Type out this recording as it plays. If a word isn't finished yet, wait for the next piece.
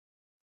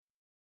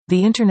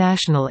The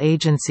International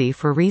Agency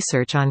for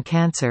Research on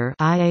Cancer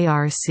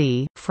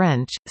 (IARC,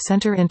 French,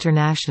 Centre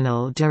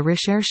International de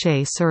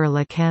Recherche sur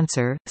le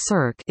Cancer,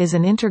 CIRC) is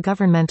an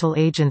intergovernmental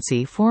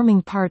agency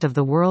forming part of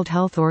the World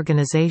Health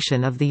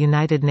Organization of the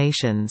United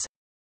Nations.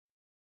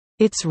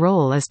 Its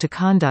role is to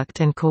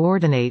conduct and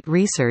coordinate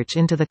research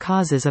into the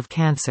causes of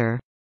cancer.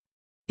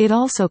 It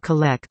also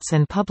collects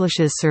and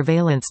publishes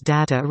surveillance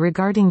data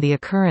regarding the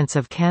occurrence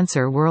of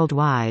cancer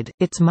worldwide.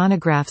 Its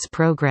Monographs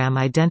program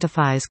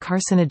identifies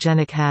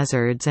carcinogenic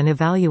hazards and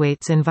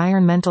evaluates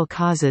environmental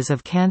causes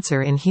of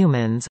cancer in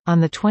humans. On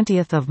the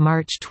 20th of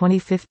March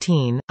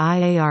 2015,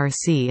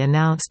 IARC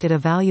announced it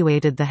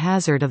evaluated the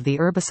hazard of the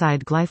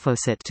herbicide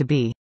glyphosate to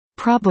be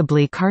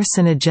probably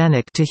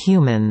carcinogenic to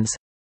humans.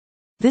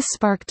 This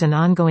sparked an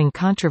ongoing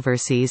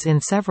controversies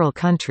in several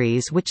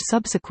countries which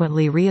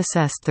subsequently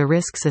reassessed the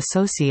risks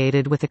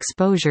associated with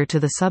exposure to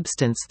the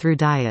substance through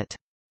diet.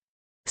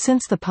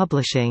 Since the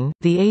publishing,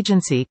 the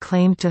agency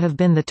claimed to have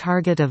been the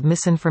target of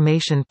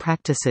misinformation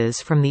practices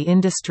from the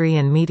industry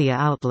and media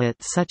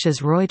outlets such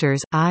as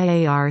Reuters.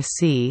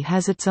 IARC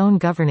has its own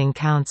governing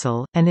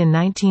council, and in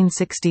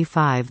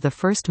 1965 the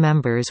first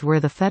members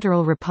were the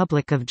Federal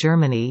Republic of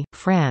Germany,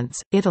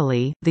 France,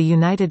 Italy, the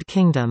United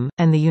Kingdom,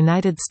 and the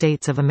United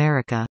States of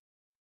America.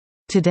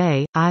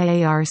 Today,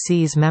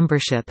 IARC's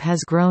membership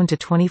has grown to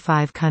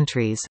 25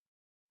 countries.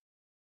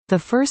 The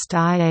first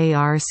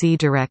IARC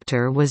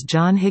director was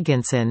John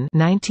Higginson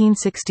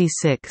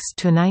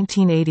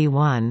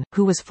 (1966–1981),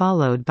 who was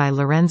followed by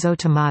Lorenzo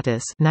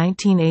Tomatis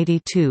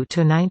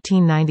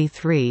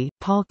 (1982–1993),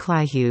 Paul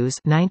Clyhughes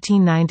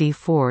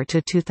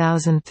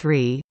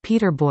 (1994–2003),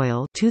 Peter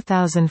Boyle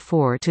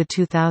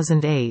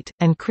 (2004–2008),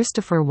 and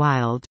Christopher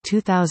Wilde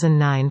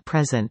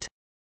 (2009–present).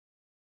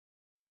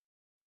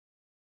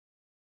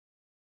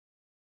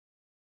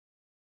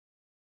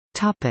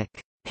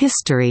 Topic: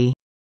 History.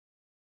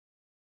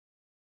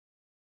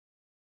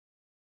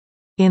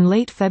 In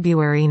late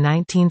February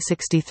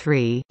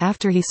 1963,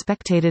 after he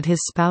spectated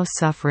his spouse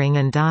suffering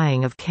and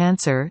dying of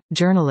cancer,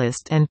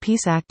 journalist and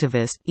peace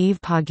activist Yves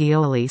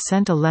Poggioli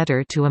sent a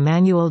letter to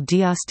Emmanuel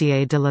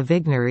d'Astier de la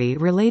Vignerie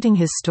relating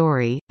his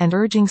story, and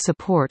urging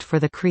support for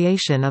the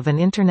creation of an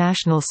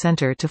international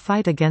center to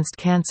fight against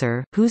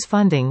cancer, whose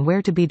funding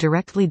were to be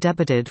directly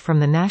debited from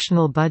the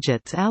national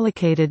budgets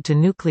allocated to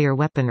nuclear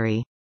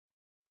weaponry.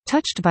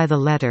 Touched by the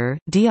letter,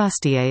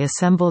 d'Astier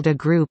assembled a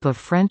group of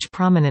French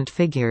prominent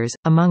figures,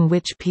 among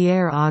which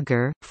Pierre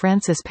Auger,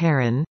 Francis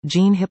Perrin,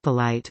 Jean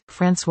Hippolyte,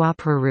 François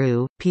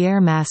Peroux, Pierre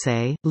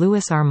Massé,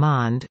 Louis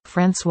Armand,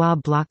 François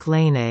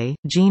Bloch-Lainé,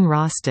 Jean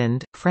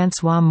Rostand,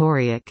 François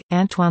Mauriac,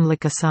 Antoine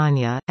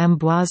Lacassagne,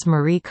 Ambroise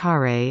Marie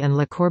Carré and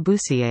Le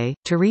Corbusier,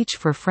 to reach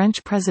for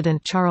French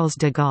President Charles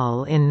de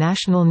Gaulle in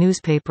national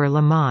newspaper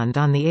Le Monde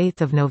on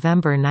 8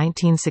 November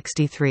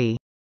 1963.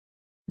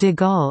 De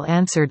Gaulle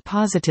answered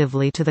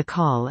positively to the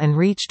call and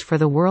reached for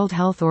the World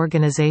Health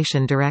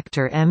Organization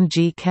director M.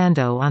 G.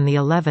 Kando on the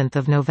 11th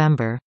of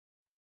November.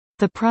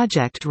 The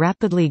project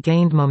rapidly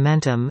gained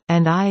momentum,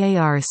 and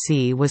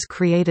IARC was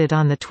created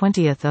on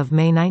 20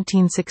 May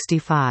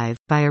 1965,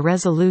 by a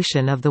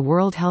resolution of the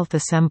World Health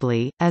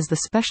Assembly, as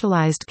the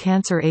specialized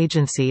cancer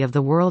agency of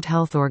the World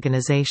Health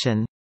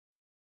Organization.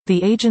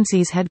 The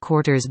agency's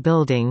headquarters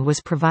building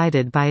was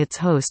provided by its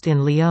host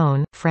in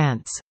Lyon,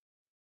 France.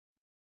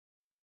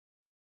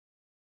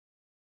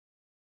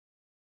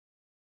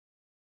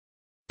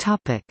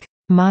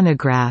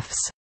 Monographs.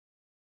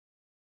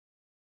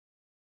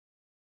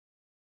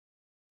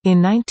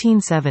 In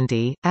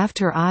 1970,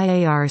 after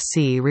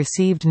IARC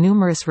received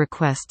numerous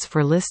requests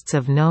for lists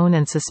of known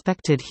and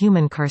suspected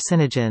human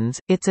carcinogens,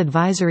 its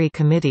advisory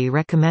committee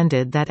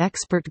recommended that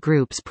expert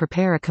groups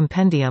prepare a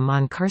compendium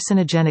on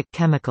carcinogenic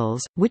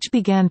chemicals, which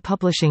began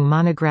publishing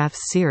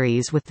monographs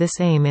series with this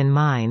aim in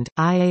mind.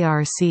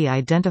 IARC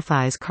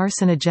identifies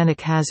carcinogenic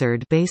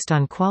hazard based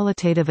on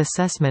qualitative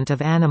assessment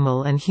of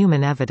animal and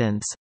human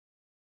evidence.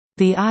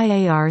 The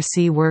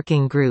IARC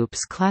working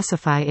groups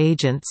classify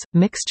agents,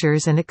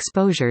 mixtures and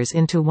exposures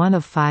into one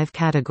of 5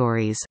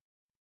 categories.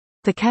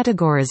 The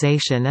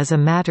categorization is a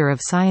matter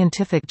of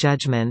scientific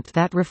judgment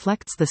that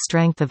reflects the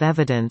strength of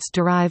evidence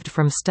derived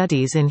from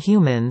studies in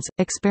humans,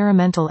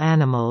 experimental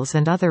animals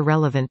and other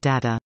relevant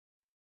data.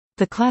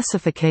 The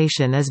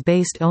classification is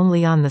based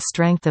only on the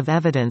strength of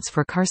evidence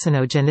for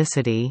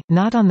carcinogenicity,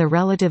 not on the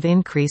relative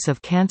increase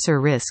of cancer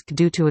risk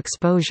due to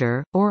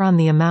exposure, or on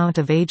the amount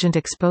of agent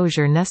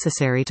exposure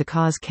necessary to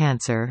cause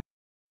cancer.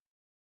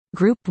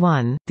 Group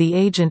 1, the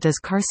agent is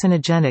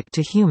carcinogenic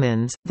to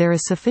humans, there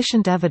is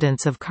sufficient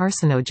evidence of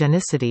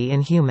carcinogenicity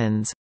in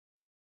humans.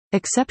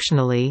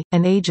 Exceptionally,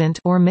 an agent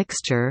or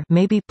mixture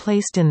may be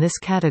placed in this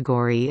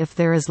category if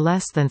there is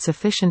less than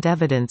sufficient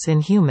evidence in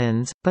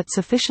humans, but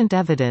sufficient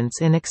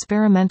evidence in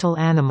experimental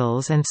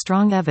animals and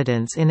strong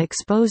evidence in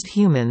exposed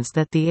humans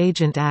that the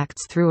agent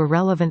acts through a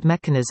relevant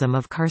mechanism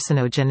of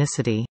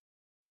carcinogenicity.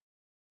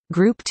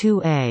 Group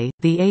 2A,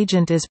 the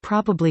agent is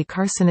probably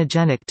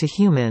carcinogenic to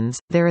humans,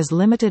 there is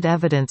limited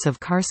evidence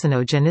of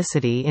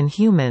carcinogenicity in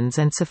humans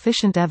and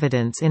sufficient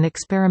evidence in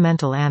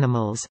experimental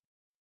animals.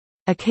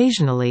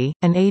 Occasionally,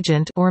 an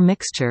agent or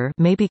mixture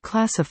may be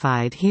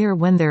classified here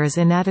when there is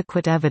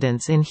inadequate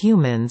evidence in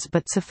humans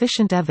but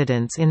sufficient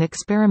evidence in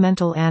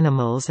experimental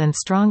animals and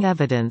strong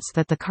evidence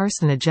that the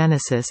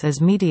carcinogenesis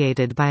is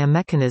mediated by a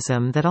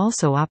mechanism that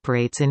also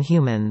operates in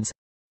humans.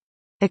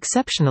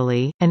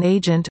 Exceptionally, an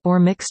agent or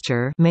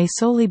mixture may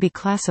solely be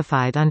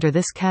classified under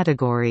this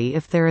category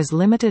if there is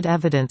limited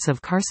evidence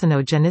of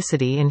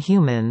carcinogenicity in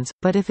humans,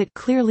 but if it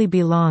clearly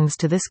belongs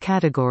to this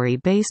category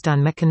based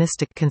on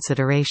mechanistic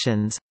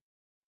considerations.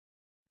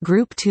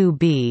 Group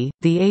 2b,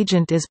 the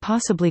agent is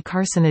possibly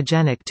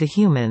carcinogenic to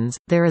humans,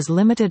 there is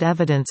limited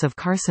evidence of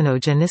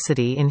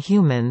carcinogenicity in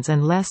humans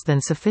and less than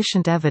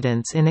sufficient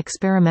evidence in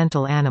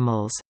experimental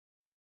animals.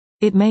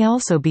 It may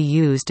also be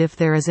used if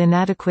there is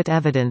inadequate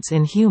evidence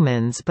in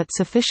humans but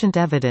sufficient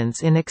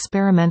evidence in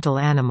experimental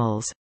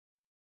animals.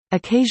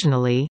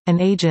 Occasionally,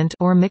 an agent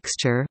or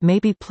mixture may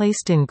be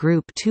placed in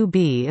Group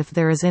 2b if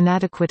there is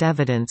inadequate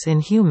evidence in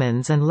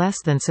humans and less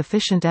than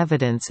sufficient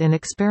evidence in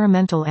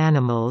experimental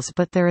animals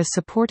but there is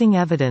supporting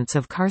evidence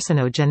of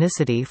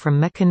carcinogenicity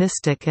from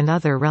mechanistic and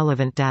other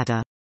relevant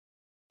data.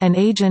 An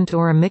agent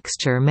or a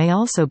mixture may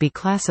also be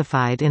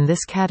classified in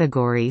this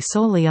category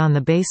solely on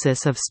the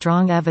basis of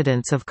strong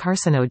evidence of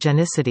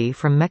carcinogenicity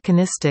from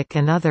mechanistic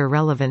and other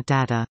relevant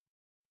data.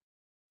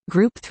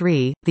 Group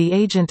 3, the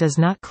agent is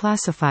not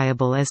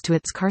classifiable as to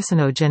its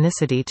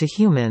carcinogenicity to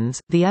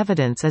humans, the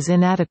evidence is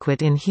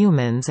inadequate in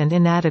humans and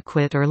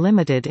inadequate or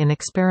limited in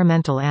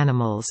experimental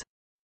animals.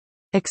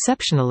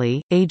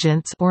 Exceptionally,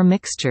 agents or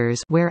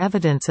mixtures where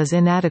evidence is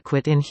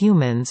inadequate in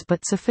humans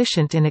but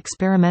sufficient in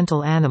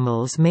experimental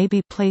animals may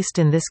be placed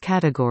in this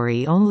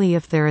category only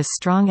if there is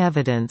strong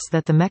evidence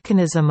that the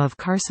mechanism of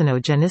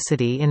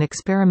carcinogenicity in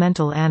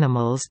experimental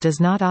animals does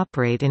not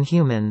operate in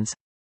humans.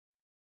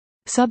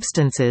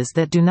 Substances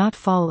that do not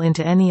fall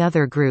into any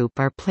other group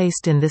are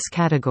placed in this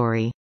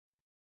category.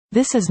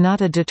 This is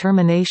not a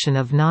determination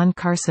of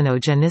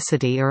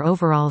non-carcinogenicity or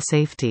overall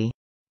safety.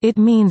 It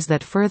means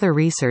that further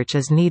research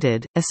is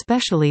needed,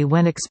 especially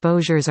when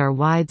exposures are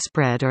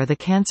widespread or the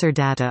cancer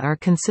data are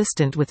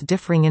consistent with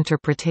differing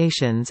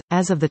interpretations.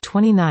 As of the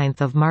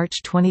 29th of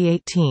March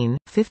 2018,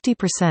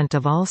 50%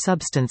 of all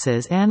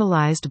substances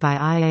analyzed by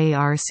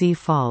IARC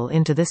fall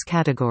into this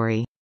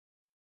category.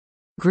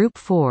 Group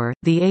 4,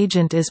 the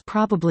agent is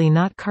probably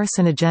not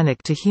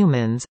carcinogenic to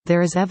humans,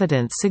 there is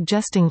evidence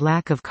suggesting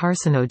lack of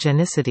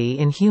carcinogenicity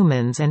in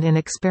humans and in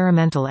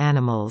experimental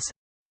animals.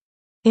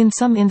 In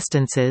some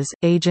instances,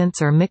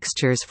 agents or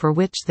mixtures for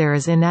which there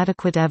is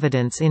inadequate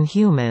evidence in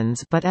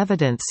humans but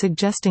evidence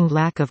suggesting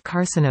lack of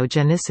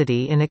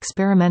carcinogenicity in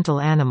experimental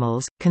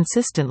animals,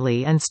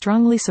 consistently and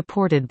strongly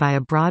supported by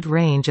a broad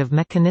range of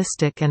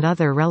mechanistic and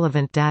other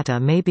relevant data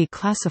may be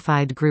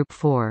classified Group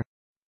 4.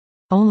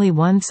 Only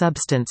one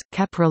substance,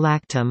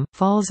 caprolactam,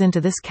 falls into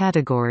this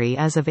category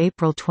as of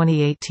April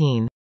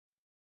 2018.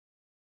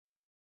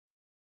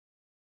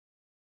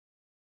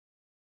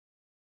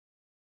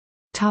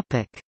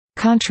 Topic: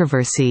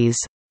 Controversies.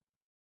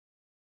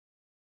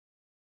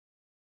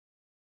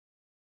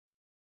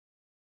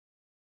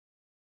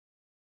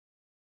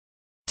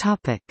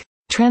 Topic: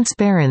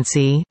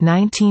 Transparency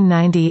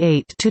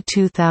 1998 to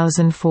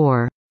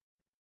 2004.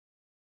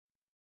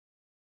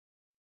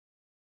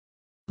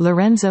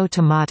 Lorenzo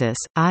Tomatis,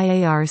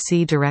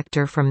 IARC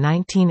director from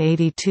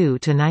 1982 to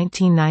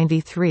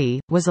 1993,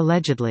 was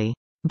allegedly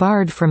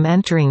barred from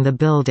entering the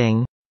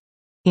building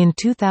in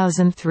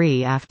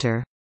 2003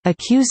 after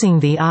accusing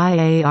the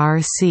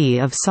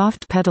IARC of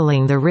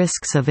soft-pedaling the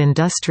risks of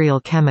industrial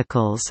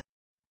chemicals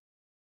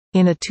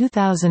in a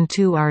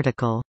 2002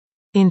 article.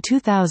 In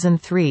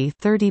 2003,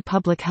 30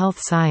 public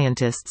health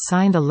scientists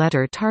signed a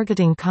letter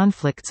targeting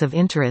conflicts of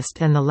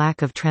interest and the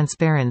lack of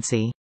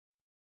transparency.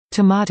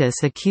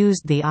 Tomatis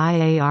accused the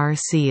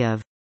IARC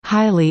of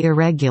highly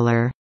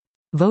irregular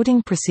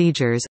voting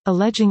procedures,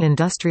 alleging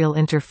industrial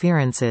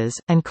interferences,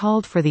 and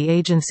called for the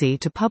agency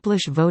to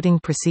publish voting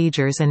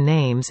procedures and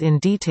names in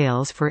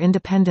details for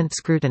independent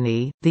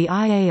scrutiny. The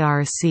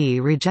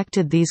IARC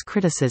rejected these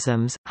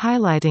criticisms,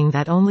 highlighting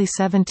that only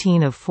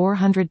 17 of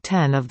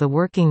 410 of the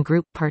working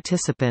group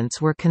participants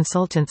were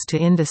consultants to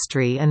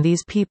industry and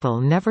these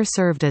people never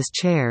served as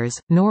chairs,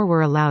 nor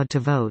were allowed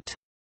to vote.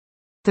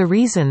 The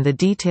reason the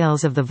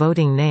details of the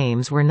voting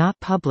names were not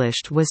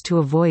published was to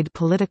avoid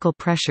political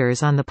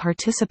pressures on the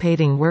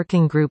participating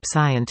working group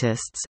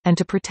scientists, and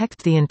to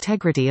protect the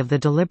integrity of the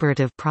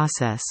deliberative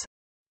process.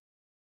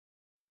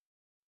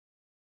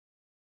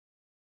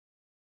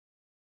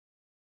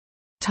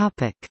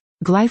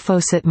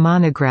 Glyphosate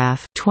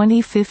Monograph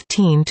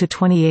 2015 to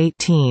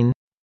 2018.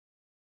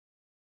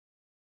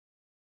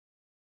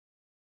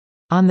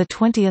 On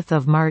 20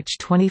 March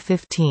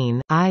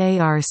 2015,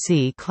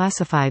 IARC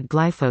classified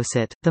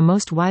glyphosate, the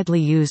most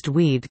widely used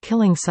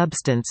weed-killing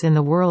substance in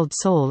the world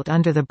sold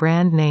under the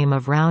brand name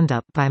of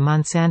Roundup by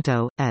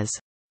Monsanto, as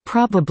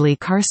probably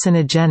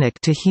carcinogenic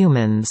to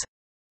humans.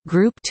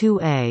 Group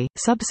 2A.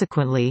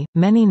 Subsequently,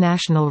 many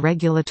national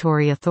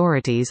regulatory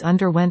authorities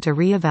underwent a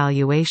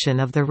re-evaluation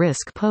of the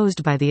risk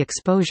posed by the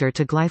exposure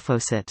to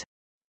glyphosate.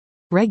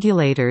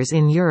 Regulators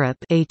in Europe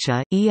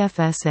 (ECHA,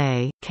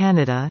 EFSA,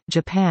 Canada,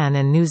 Japan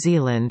and New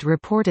Zealand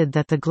reported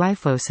that the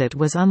glyphosate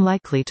was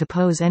unlikely to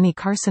pose any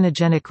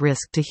carcinogenic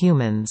risk to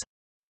humans.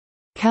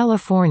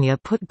 California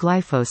put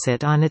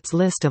glyphosate on its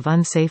list of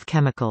unsafe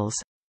chemicals.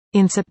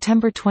 In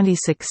September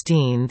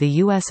 2016, the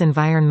U.S.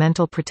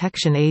 Environmental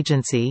Protection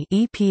Agency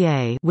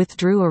 (EPA)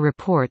 withdrew a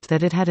report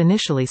that it had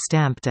initially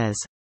stamped as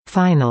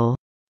final.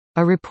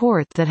 A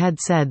report that had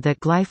said that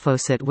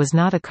glyphosate was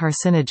not a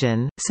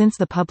carcinogen. Since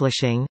the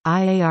publishing,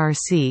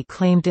 IARC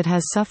claimed it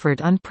has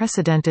suffered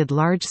unprecedented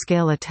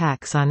large-scale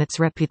attacks on its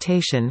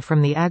reputation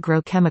from the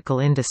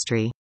agrochemical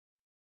industry.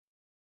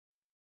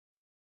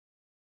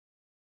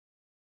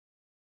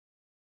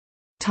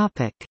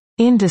 Topic: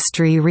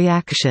 Industry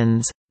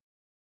reactions.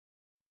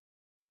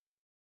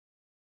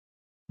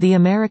 The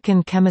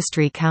American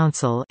Chemistry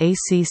Council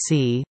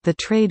 (ACC), the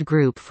trade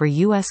group for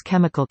U.S.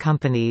 chemical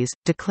companies,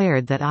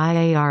 declared that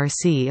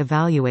IARC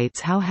evaluates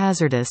how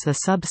hazardous a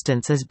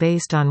substance is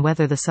based on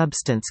whether the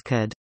substance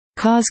could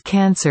cause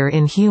cancer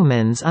in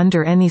humans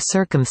under any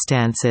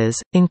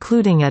circumstances,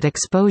 including at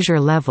exposure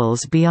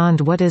levels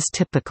beyond what is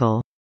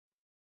typical.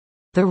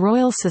 The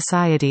Royal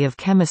Society of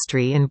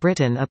Chemistry in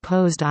Britain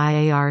opposed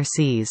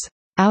IARC's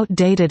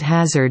outdated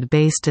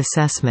hazard-based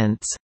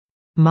assessments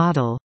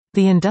model.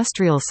 The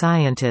industrial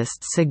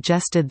scientists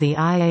suggested the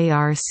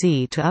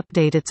IARC to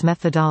update its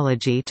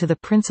methodology to the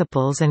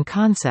principles and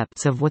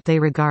concepts of what they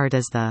regard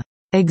as the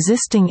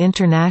existing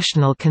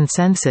international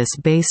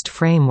consensus-based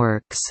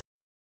frameworks,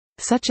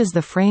 such as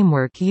the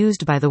framework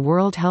used by the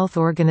World Health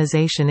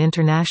Organization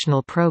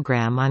International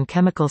Programme on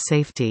Chemical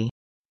Safety.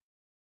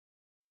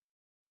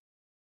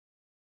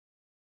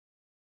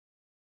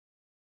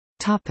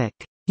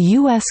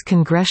 U.S.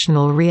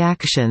 congressional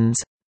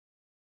reactions.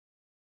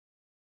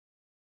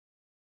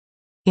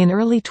 In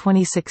early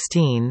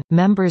 2016,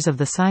 members of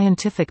the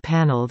scientific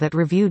panel that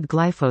reviewed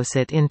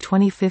glyphosate in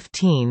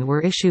 2015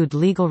 were issued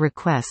legal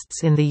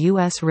requests in the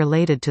U.S.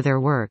 related to their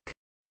work.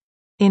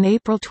 In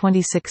April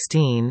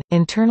 2016,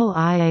 internal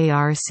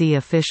IARC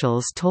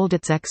officials told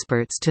its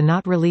experts to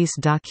not release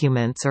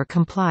documents or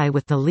comply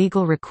with the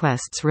legal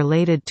requests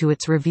related to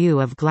its review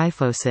of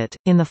glyphosate.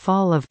 In the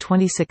fall of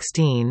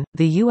 2016,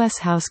 the U.S.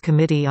 House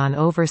Committee on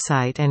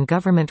Oversight and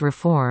Government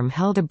Reform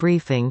held a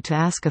briefing to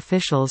ask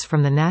officials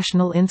from the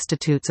National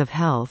Institutes of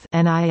Health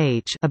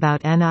 (NIH)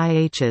 about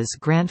NIH's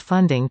grant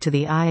funding to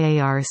the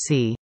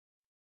IARC.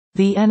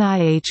 The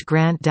NIH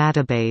grant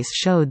database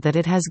showed that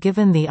it has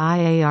given the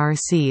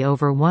IARC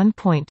over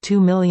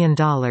 $1.2 million in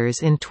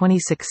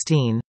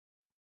 2016.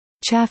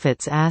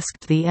 Chaffetz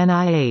asked the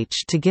NIH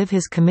to give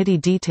his committee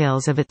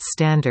details of its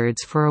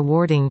standards for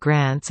awarding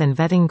grants and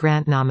vetting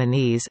grant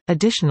nominees.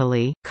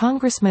 Additionally,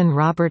 Congressman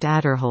Robert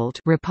Aderholt,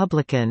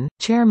 Republican,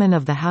 chairman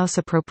of the House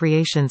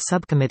Appropriations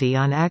Subcommittee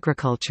on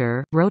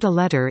Agriculture, wrote a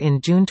letter in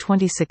June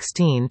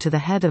 2016 to the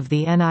head of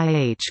the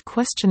NIH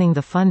questioning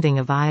the funding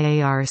of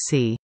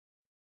IARC.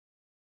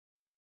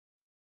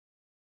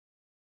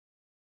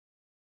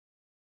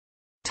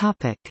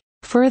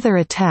 Further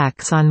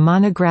attacks on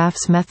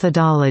Monographs'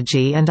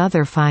 methodology and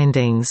other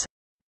findings.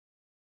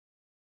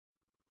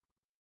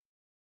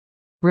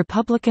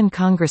 Republican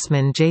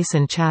Congressman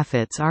Jason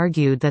Chaffetz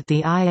argued that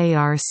the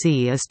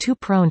IARC is too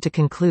prone to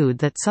conclude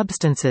that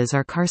substances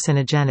are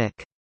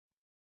carcinogenic.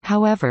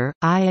 However,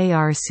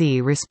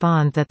 IARC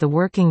respond that the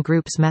working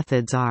group's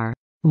methods are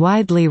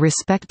widely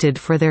respected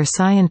for their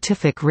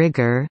scientific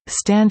rigor,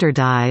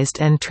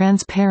 standardized and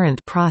transparent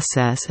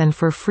process and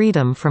for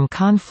freedom from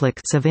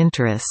conflicts of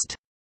interest.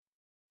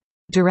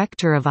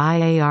 Director of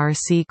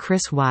IARC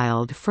Chris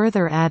Wild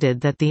further added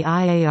that the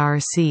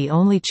IARC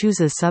only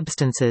chooses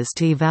substances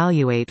to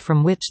evaluate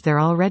from which there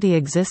already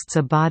exists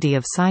a body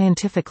of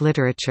scientific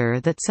literature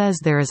that says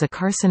there is a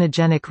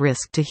carcinogenic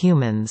risk to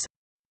humans.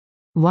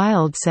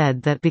 Wild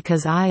said that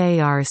because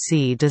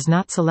IARC does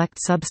not select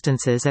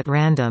substances at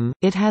random,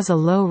 it has a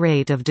low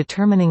rate of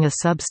determining a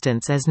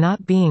substance as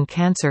not being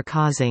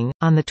cancer-causing.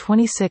 On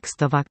 26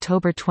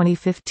 October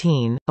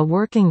 2015, a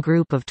working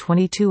group of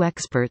 22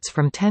 experts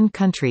from 10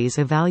 countries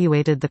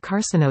evaluated the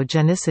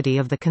carcinogenicity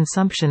of the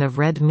consumption of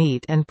red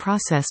meat and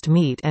processed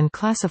meat and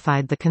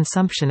classified the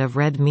consumption of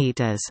red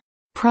meat as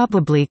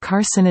probably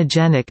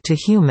carcinogenic to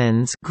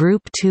humans,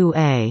 Group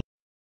 2A.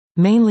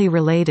 Mainly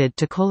related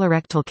to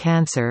colorectal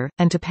cancer,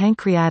 and to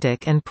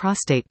pancreatic and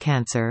prostate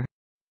cancer.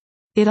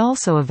 It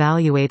also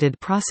evaluated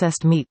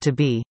processed meat to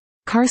be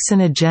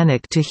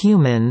carcinogenic to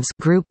humans,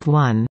 Group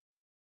 1,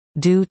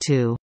 due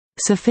to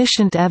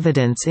sufficient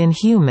evidence in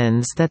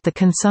humans that the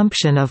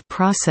consumption of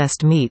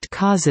processed meat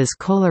causes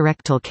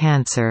colorectal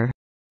cancer.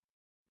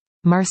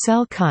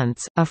 Marcel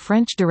Kuntz, a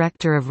French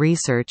director of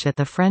research at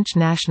the French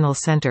National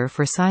Centre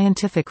for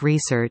Scientific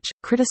Research,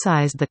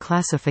 criticized the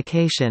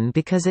classification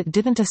because it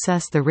didn't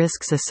assess the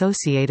risks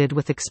associated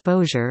with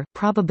exposure,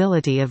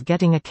 probability of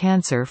getting a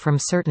cancer from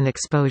certain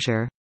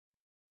exposure.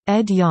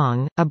 Ed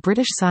Yong, a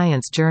British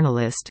science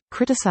journalist,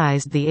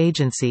 criticized the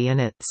agency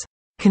and its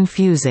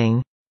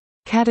confusing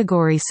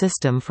category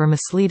system for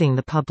misleading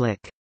the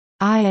public.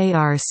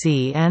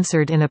 IARC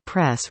answered in a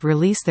press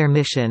release their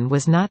mission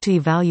was not to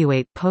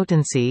evaluate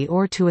potency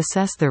or to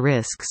assess the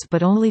risks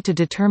but only to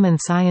determine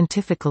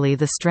scientifically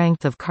the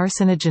strength of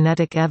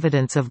carcinogenetic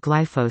evidence of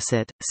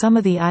glyphosate. Some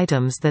of the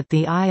items that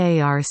the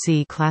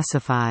IARC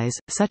classifies,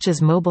 such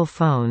as mobile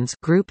phones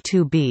Group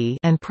 2B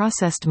and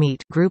processed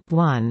meat Group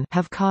 1,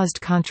 have caused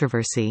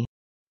controversy.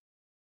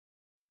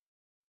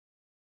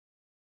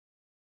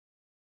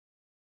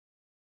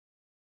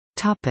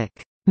 Topic: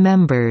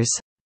 Members.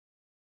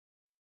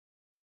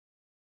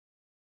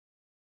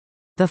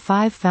 The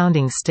 5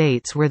 founding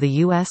states were the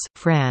US,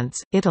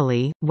 France,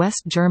 Italy,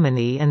 West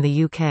Germany and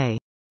the UK.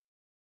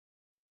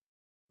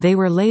 They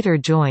were later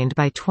joined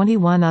by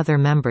 21 other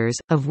members,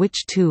 of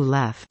which 2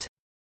 left.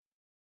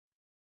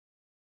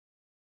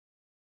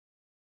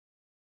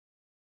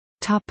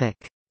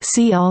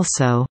 See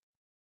also: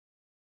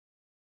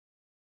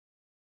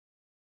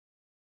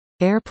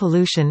 Air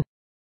pollution,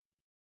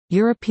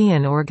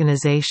 European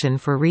Organisation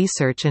for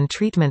Research and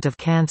Treatment of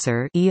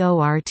Cancer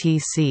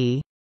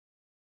 (EORTC),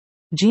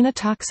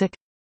 Genotoxic,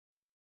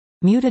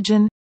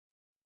 Mutagen,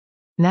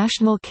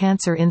 National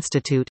Cancer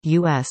Institute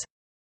US,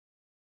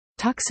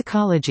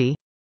 Toxicology,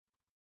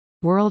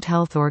 World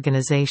Health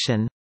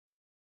Organization.